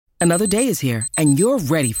Another day is here, and you're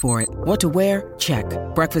ready for it. What to wear? Check.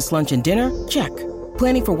 Breakfast, lunch, and dinner? Check.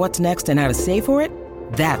 Planning for what's next and how to save for it?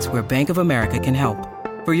 That's where Bank of America can help.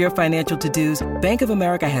 For your financial to-dos, Bank of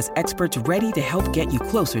America has experts ready to help get you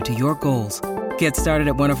closer to your goals. Get started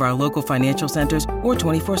at one of our local financial centers or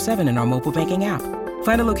 24/7 in our mobile banking app.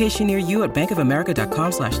 Find a location near you at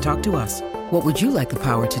bankofamerica.com/talktous. What would you like the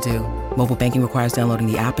power to do? Mobile banking requires downloading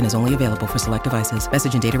the app and is only available for select devices.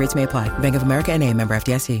 Message and data rates may apply. Bank of America N.A., member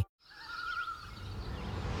FDIC.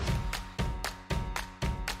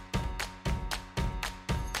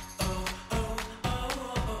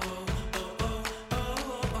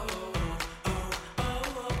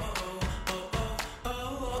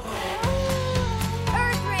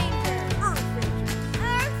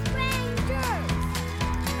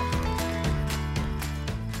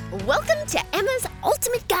 Welcome to Emma's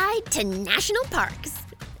Ultimate Guide to National Parks.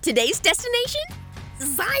 Today's destination?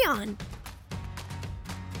 Zion.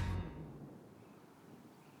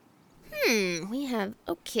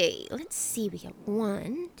 Let's see, we have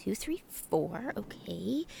 1, 2, 3, 4,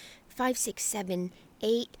 5, 6, 7,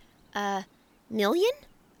 8, million?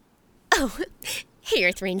 Oh, hey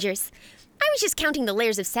Earth Rangers. I was just counting the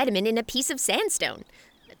layers of sediment in a piece of sandstone.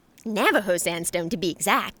 Navajo sandstone, to be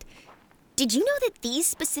exact. Did you know that these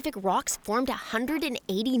specific rocks formed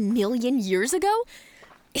 180 million years ago?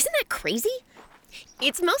 Isn't that crazy?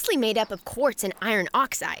 It's mostly made up of quartz and iron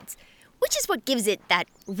oxides, which is what gives it that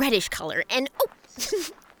reddish color. And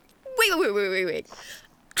wait.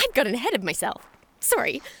 I've gotten ahead of myself.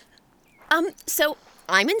 Sorry. So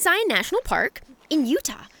I'm in Zion National Park in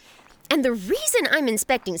Utah. And the reason I'm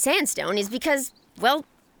inspecting sandstone is because, well,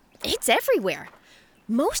 it's everywhere.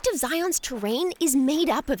 Most of Zion's terrain is made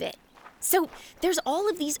up of it. So there's all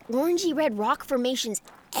of these orangey red rock formations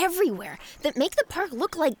everywhere that make the park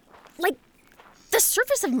look like the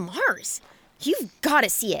surface of Mars. You've got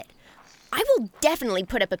to see it. I will definitely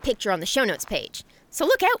put up a picture on the show notes page, so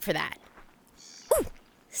look out for that. Ooh,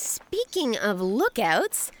 speaking of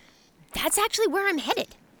lookouts, that's actually where I'm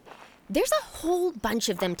headed. There's a whole bunch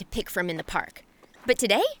of them to pick from in the park. But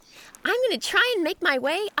today, I'm going to try and make my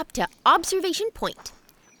way up to Observation Point.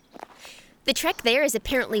 The trek there is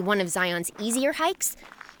apparently one of Zion's easier hikes.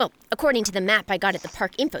 Well, according to the map I got at the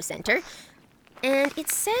Park Info Center. And it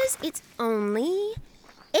says it's only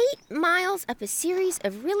 8 miles up a series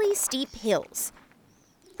of really steep hills.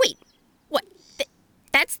 Wait, what?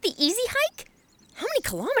 That's the easy hike? How many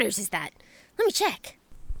kilometers is that? Let me check.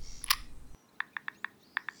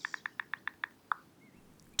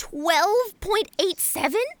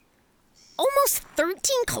 12.87? Almost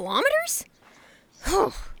 13 kilometers?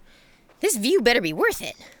 Oh. This view better be worth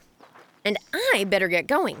it. And I better get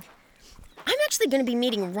going. I'm actually going to be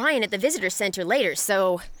meeting Ryan at the visitor center later,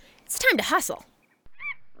 so it's time to hustle.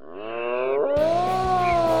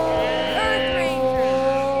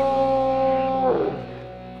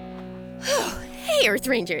 Hey, Earth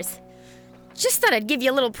Rangers. Just thought I'd give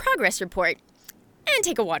you a little progress report and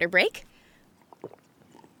take a water break.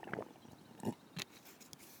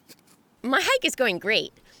 My hike is going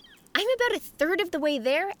great. I'm about a third of the way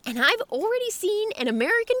there, and I've already seen an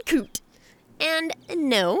American coot. And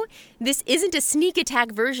no, this isn't a sneak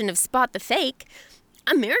attack version of Spot the Fake.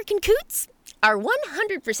 American coots are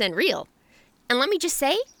 100% real. And let me just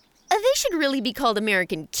say, they should really be called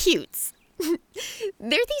American cutes. They're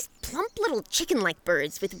these plump little chicken-like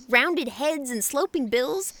birds with rounded heads and sloping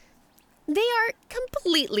bills. They are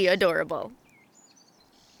completely adorable.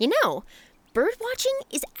 You know, bird watching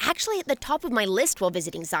is actually at the top of my list while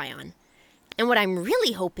visiting Zion. And what I'm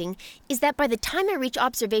really hoping is that by the time I reach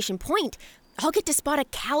Observation Point, I'll get to spot a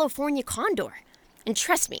California condor. And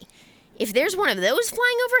trust me, if there's one of those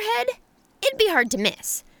flying overhead, it'd be hard to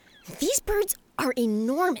miss. These birds are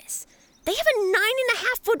enormous. They have a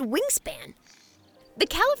 9.5-foot wingspan. The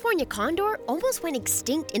California condor almost went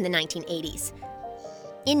extinct in the 1980s.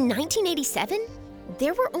 In 1987,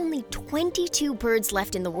 there were only 22 birds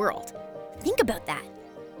left in the world. Think about that.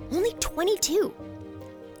 Only 22.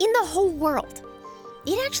 In the whole world.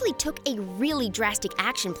 It actually took a really drastic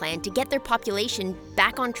action plan to get their population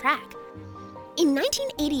back on track. In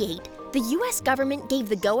 1988, the US government gave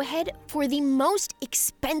the go-ahead for the most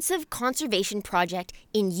expensive conservation project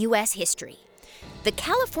in US history, the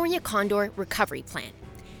California Condor Recovery Plan.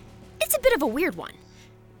 It's a bit of a weird one.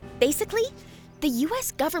 Basically, the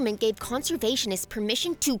US government gave conservationists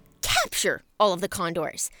permission to capture all of the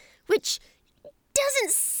condors, which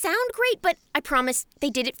doesn't sound great, but I promise they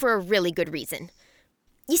did it for a really good reason.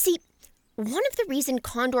 You see, one of the reasons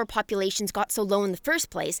condor populations got so low in the first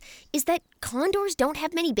place is that condors don't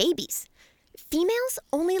have many babies. Females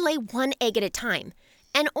only lay one egg at a time,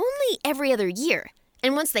 and only every other year,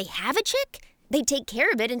 And once they have a chick, they take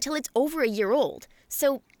care of it until it's over a year old.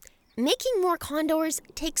 So making more condors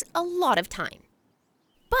takes a lot of time.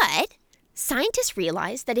 But scientists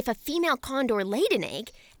realized that if a female condor laid an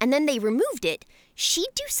egg and then they removed it,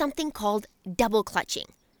 she'd do something called double clutching.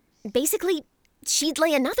 Basically, she'd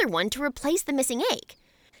lay another one to replace the missing egg.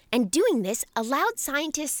 And doing this allowed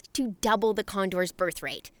scientists to double the condor's birth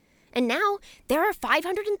rate. And now there are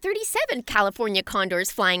 537 California condors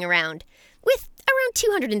flying around, with around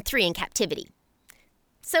 203 in captivity.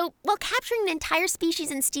 So while capturing an entire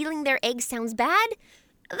species and stealing their eggs sounds bad,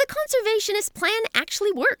 the conservationist plan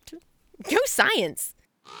actually worked. Go science!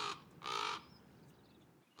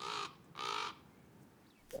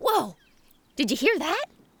 Whoa! Did you hear that?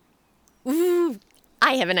 Ooh,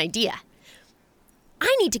 I have an idea.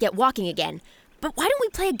 I need to get walking again, but why don't we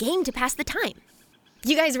play a game to pass the time?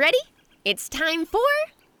 You guys ready? It's time for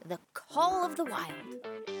the Call of the Wild.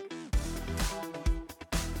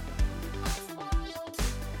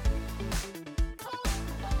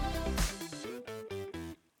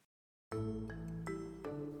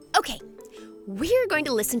 Okay, we're going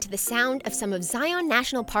to listen to the sound of some of Zion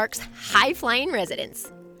National Park's high-flying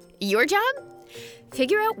residents. Your job?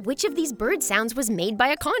 Figure out which of these bird sounds was made by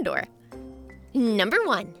a condor. Number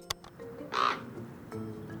 1.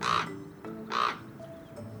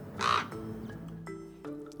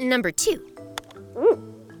 Number 2.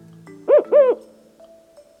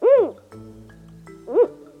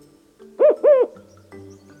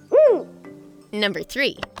 Number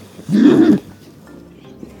 3.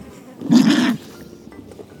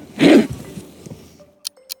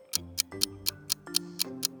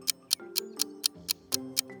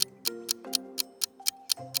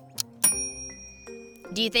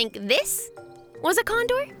 Do you think this was a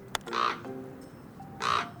condor?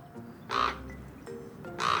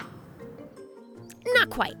 Not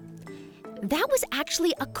quite. That was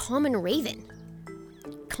actually a common raven.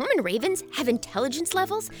 Common ravens have intelligence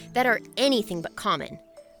levels that are anything but common.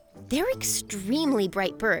 They're extremely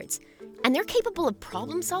bright birds, and they're capable of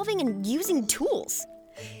problem solving and using tools.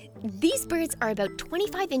 These birds are about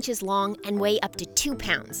 25 inches long and weigh up to 2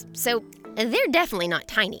 pounds, so they're definitely not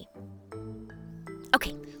tiny.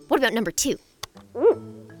 Okay, what about number 2?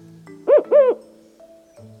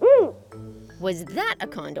 Was that a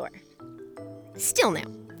condor? Still no.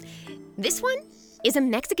 This one is a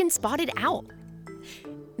Mexican spotted owl.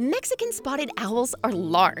 Mexican spotted owls are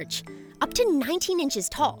large, up to 19 inches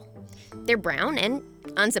tall. They're brown and,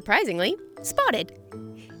 unsurprisingly, spotted.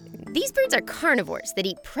 These birds are carnivores that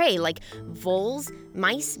eat prey like voles,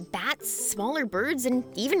 mice, bats, smaller birds, and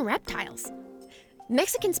even reptiles.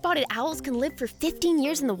 Mexican spotted owls can live for 15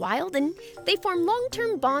 years in the wild, and they form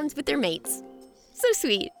long-term bonds with their mates. So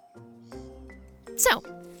sweet. So,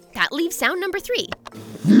 that leaves sound number 3.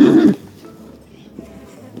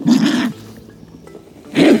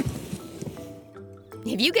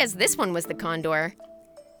 If you guessed this one was the condor,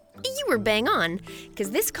 you were bang on,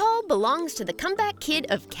 because this call belongs to the comeback kid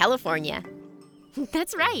of California.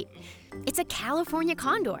 That's right, it's a California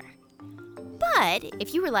condor. But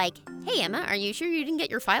if you were like, hey Emma, are you sure you didn't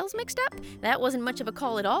get your files mixed up? That wasn't much of a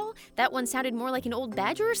call at all. That one sounded more like an old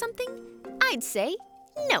badger or something. I'd say,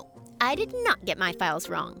 no, I did not get my files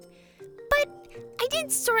wrong. But I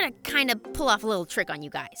did sort of kind of pull off a little trick on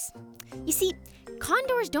you guys. You see,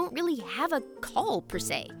 condors don't really have a call per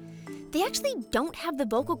se. They actually don't have the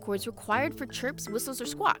vocal cords required for chirps, whistles, or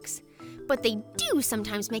squawks. But they do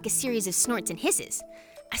sometimes make a series of snorts and hisses,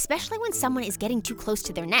 especially when someone is getting too close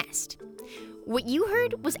to their nest. What you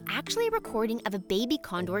heard was actually a recording of a baby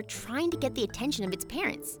condor trying to get the attention of its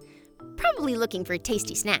parents, probably looking for a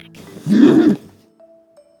tasty snack.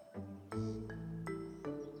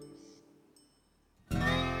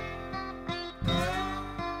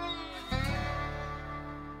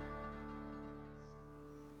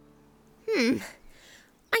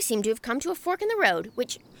 I seem to have come to a fork in the road,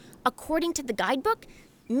 which, according to the guidebook,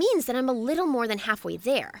 means that I'm a little more than halfway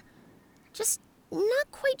there. Just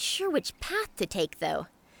not quite sure which path to take, though.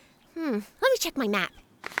 Let me check my map.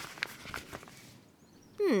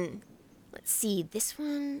 Let's see, this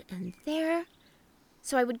one and there.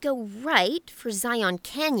 So I would go right for Zion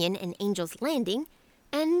Canyon and Angel's Landing,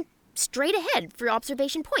 and straight ahead for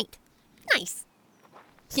Observation Point. Nice.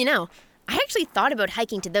 You know, I actually thought about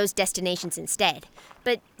hiking to those destinations instead,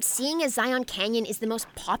 but seeing as Zion Canyon is the most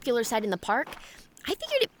popular site in the park, I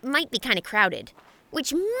figured it might be kind of crowded,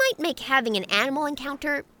 which might make having an animal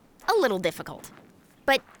encounter a little difficult.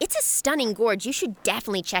 But it's a stunning gorge you should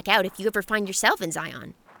definitely check out if you ever find yourself in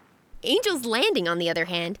Zion. Angel's Landing, on the other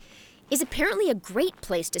hand, is apparently a great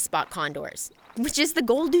place to spot condors, which is the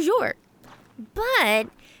goal du jour. But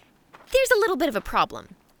there's a little bit of a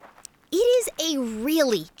problem. It is a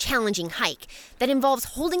really challenging hike that involves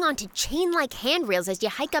holding on to chain-like handrails as you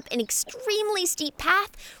hike up an extremely steep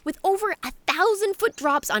path with over 1,000-foot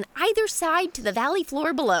drops on either side to the valley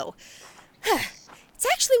floor below. It's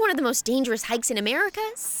actually one of the most dangerous hikes in America,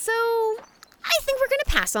 so I think we're going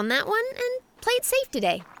to pass on that one and play it safe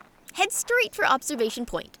today. Head straight for observation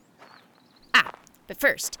point. But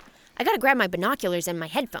first, I gotta grab my binoculars and my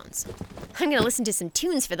headphones. I'm gonna listen to some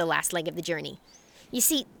tunes for the last leg of the journey. You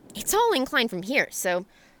see, it's all inclined from here, so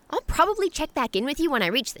I'll probably check back in with you when I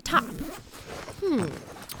reach the top.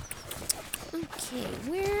 Okay,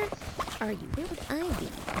 where are you? Where would I be?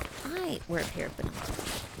 I wear a pair of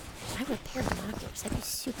binoculars. I wear a pair of binoculars. That'd be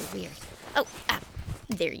super weird.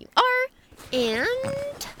 There you are.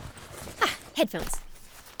 And headphones.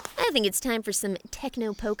 I think it's time for some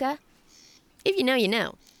techno polka. If you know, you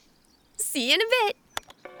know. See you in a bit.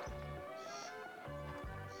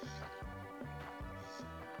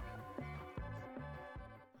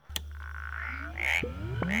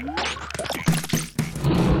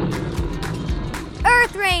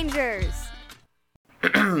 Earth Rangers!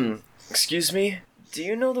 Excuse me? Do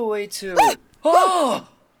you know the way to... Oh!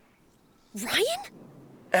 Ryan?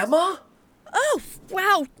 Emma? Oh,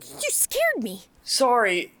 wow. You scared me.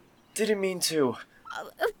 Sorry. Didn't mean to. No,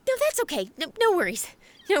 that's okay. No worries.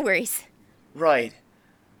 No worries. Right.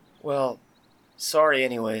 Well, sorry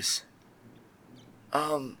anyways.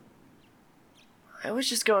 I was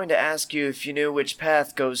just going to ask you if you knew which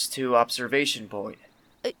path goes to observation point.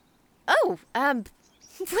 Wait.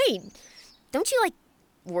 Don't you,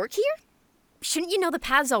 work here? Shouldn't you know the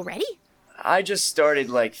paths already? I just started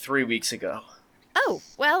 3 weeks ago. Oh,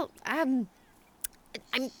 well, I'm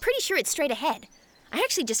pretty sure it's straight ahead. I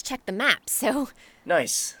actually just checked the map, so...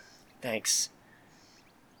 Nice. Thanks.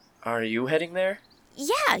 Are you heading there?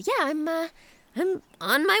 Yeah, I'm on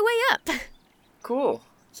my way up. Cool.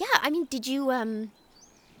 Yeah, did you,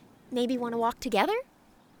 maybe want to walk together?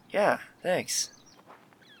 Yeah, thanks.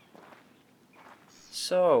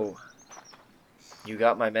 So, you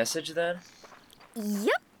got my message then?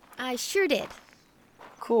 Yep, I sure did.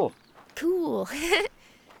 Cool. Cool.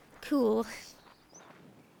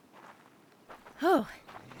 Oh,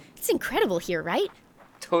 it's incredible here, right?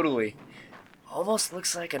 Totally. Almost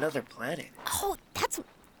looks like another planet. Oh,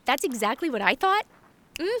 that's exactly what I thought.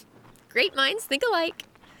 Great minds think alike.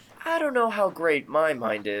 I don't know how great my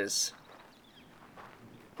mind is.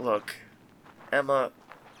 Look, Emma,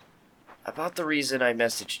 about the reason I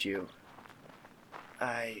messaged you.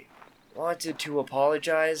 I wanted to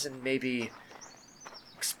apologize and maybe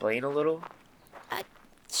explain a little.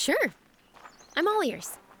 Sure. I'm all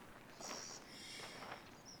ears.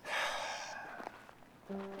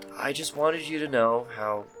 I just wanted you to know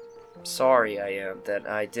how sorry I am that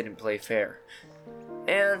I didn't play fair.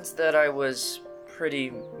 And that I was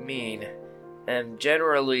pretty mean and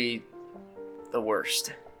generally the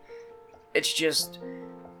worst. It's just,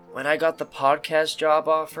 when I got the podcast job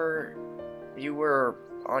offer, you were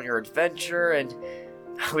on your adventure and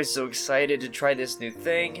I was so excited to try this new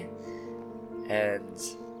thing. And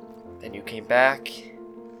then you came back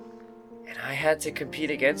and I had to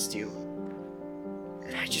compete against you.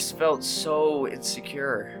 And I just felt so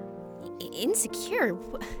insecure. Insecure?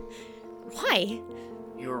 Why?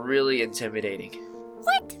 You were really intimidating.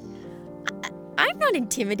 What? I'm not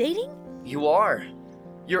intimidating. You are.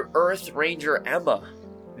 You're Earth Ranger Emma.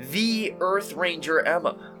 The Earth Ranger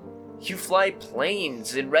Emma. You fly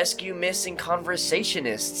planes and rescue missing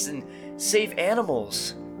conversationists and save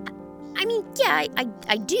animals. Yeah,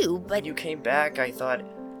 I do, but... When you came back, I thought,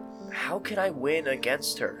 how can I win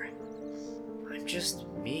against her? I'm just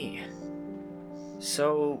me.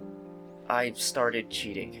 So, I started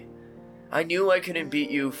cheating. I knew I couldn't beat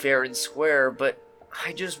you fair and square, but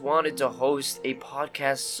I just wanted to host a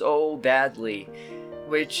podcast so badly,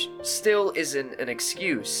 which still isn't an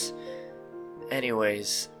excuse.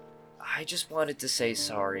 Anyways, I just wanted to say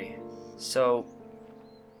sorry. So,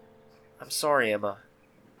 I'm sorry, Emma.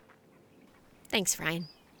 Thanks, Ryan.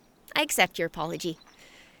 I accept your apology.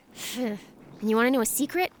 And you want to know a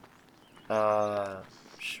secret?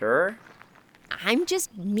 Sure? I'm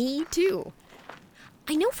just me, too.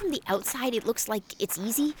 I know from the outside it looks like it's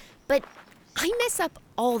easy, but I mess up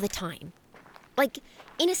all the time.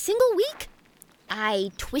 In a single week,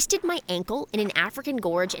 I twisted my ankle in an African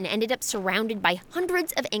gorge and ended up surrounded by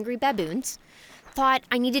hundreds of angry baboons. Thought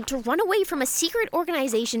I needed to run away from a secret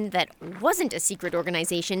organization that wasn't a secret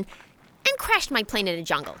organization, and crashed my plane in a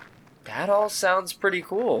jungle. That all sounds pretty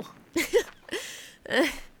cool.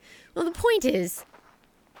 Well, the point is,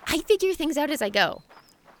 I figure things out as I go.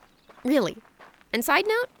 Really. And side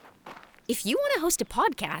note, if you want to host a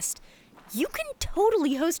podcast, You can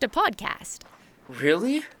totally host a podcast.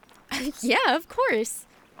 Really? Yeah, of course.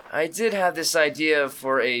 I did have this idea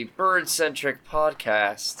for a bird-centric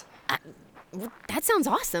podcast. That sounds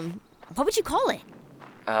awesome. What would you call it?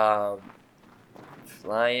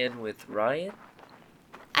 Flying with Ryan?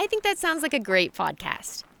 I think that sounds like a great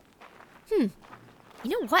podcast. You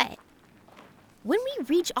know what? When we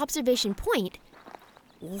reach Observation Point,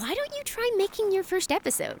 why don't you try making your first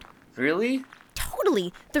episode? Really?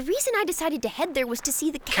 Totally. The reason I decided to head there was to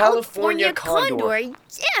see the California condor.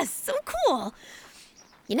 Yes, so cool.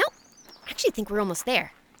 You know, I actually think we're almost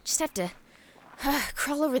there. Just have to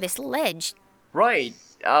crawl over this ledge. Right.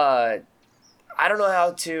 I don't know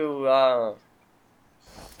how to,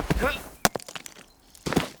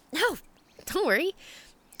 No, don't worry.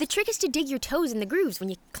 The trick is to dig your toes in the grooves when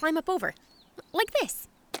you climb up over. Like this.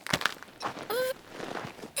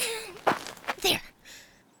 There.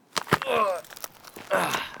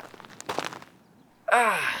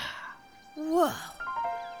 Whoa.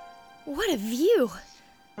 What a view.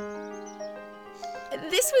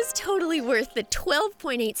 This was totally worth the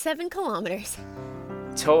 12.87 kilometers.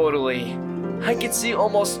 Totally. I could see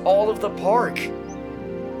almost all of the park.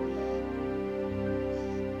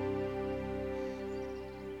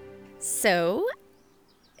 So,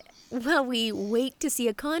 while we wait to see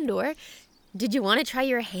a condor, did you want to try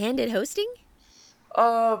your hand at hosting?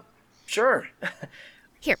 Sure.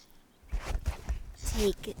 Here.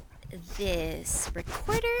 Take this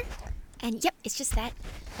recorder, and yep, it's just that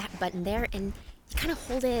button there, and you kind of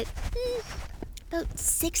hold it about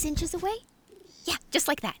 6 inches away. Yeah, just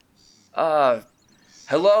like that.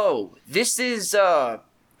 Hello. This is,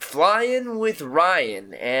 Flying with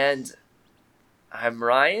Ryan, and I'm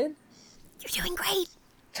Ryan? You're doing great.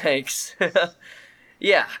 Thanks.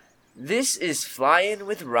 Yeah, this is Flying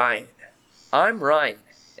with Ryan. I'm Ryan,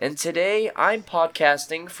 and today I'm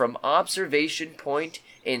podcasting from Observation Point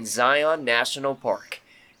in Zion National Park.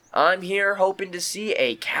 I'm here hoping to see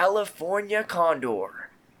a California condor.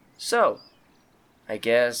 So, I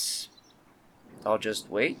guess I'll just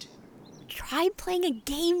wait. Try playing a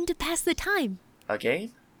game to pass the time. A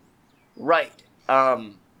game? Right.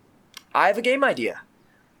 I have a game idea.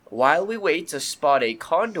 While we wait to spot a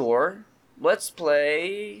condor, let's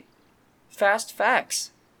play Fast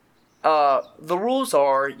Facts. The rules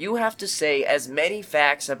are you have to say as many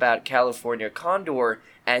facts about California condor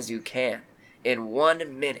as you can in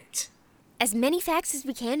 1 minute. As many facts as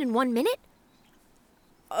we can in 1 minute?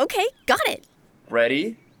 Okay, got it.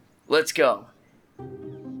 Ready? Let's go.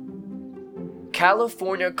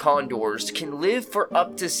 California condors can live for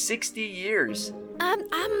up to 60 years.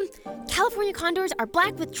 California condors are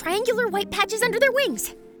black with triangular white patches under their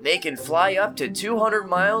wings. They can fly up to 200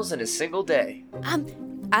 miles in a single day.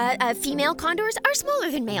 Female condors are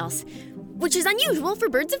smaller than males, which is unusual for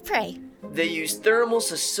birds of prey. They use thermals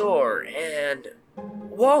to soar and...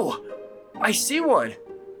 Whoa! I see one!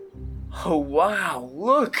 Oh wow,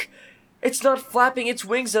 look! It's not flapping its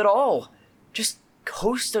wings at all. Just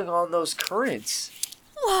coasting on those currents.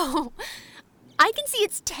 Whoa! I can see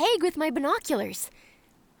its tag with my binoculars.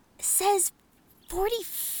 It says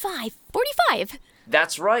 45. 45!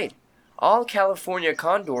 That's right. All California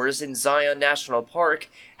condors in Zion National Park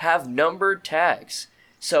have numbered tags,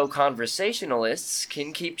 so conversationalists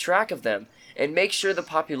can keep track of them and make sure the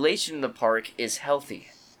population in the park is healthy.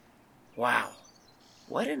 Wow,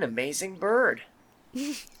 what an amazing bird.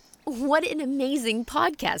 What an amazing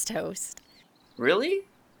podcast host. Really?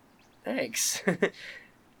 Thanks.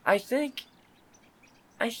 I think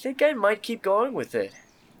I might keep going with it.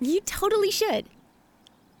 You totally should.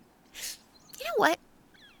 You know what?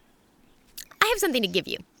 I have something to give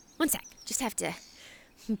you. 1 sec. Just have to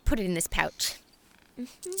put it in this pouch.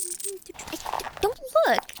 Don't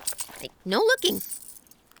look. No looking.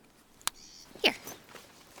 Here.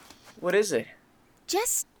 What is it?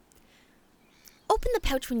 Just open the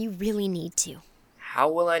pouch when you really need to. How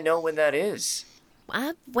will I know when that is?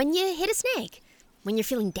 When you hit a snag. When you're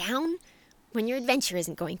feeling down. When your adventure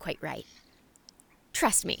isn't going quite right.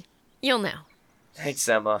 Trust me. You'll know. Thanks,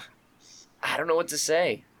 Emma. I don't know what to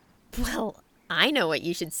say. Well, I know what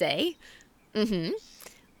you should say.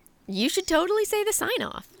 You should totally say the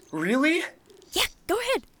sign-off. Really? Yeah, go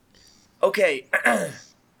ahead. Okay.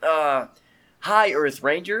 Hi, Earth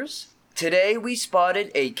Rangers. Today we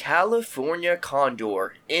spotted a California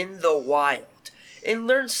condor in the wild and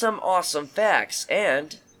learned some awesome facts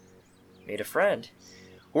and made a friend.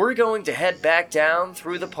 We're going to head back down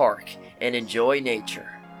through the park and enjoy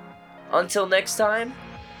nature. Until next time,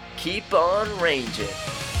 keep on ranging.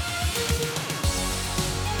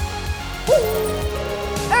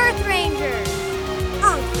 Earth Rangers!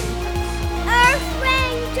 Earth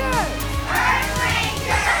Rangers!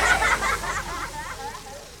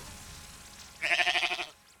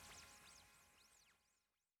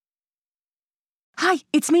 Hi,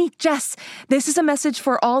 it's me, Jess. This is a message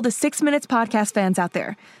for all the 6 Minutes podcast fans out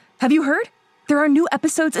there. Have you heard? There are new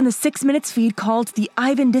episodes in the 6 Minutes feed called the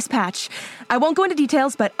Ivan Dispatch. I won't go into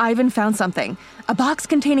details, but Ivan found something. A box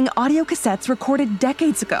containing audio cassettes recorded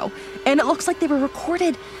decades ago. And it looks like they were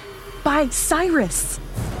recorded by Cyrus.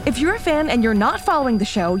 If you're a fan and you're not following the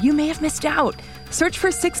show, you may have missed out. Search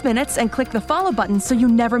for 6 Minutes and click the follow button so you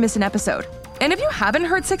never miss an episode. And if you haven't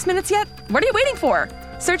heard 6 Minutes yet, what are you waiting for?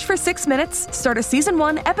 Search for 6 Minutes, start a Season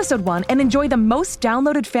 1, Episode 1, and enjoy the most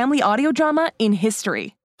downloaded family audio drama in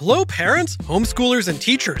history. Hello, parents, homeschoolers, and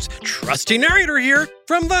teachers. Trusty narrator here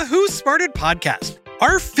from the Who Smarted podcast.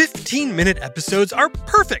 Our 15-minute episodes are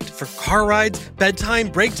perfect for car rides, bedtime,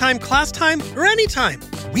 break time, class time, or anytime.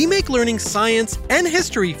 We make learning science and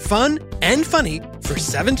history fun and funny for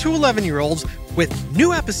 7 to 11-year-olds with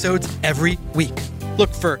new episodes every week.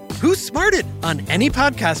 Look for Who Smarted on any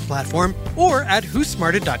podcast platform or at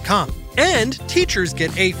whosmarted.com. And teachers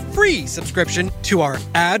get a free subscription to our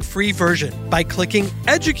ad-free version by clicking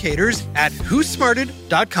educators at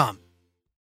whosmarted.com.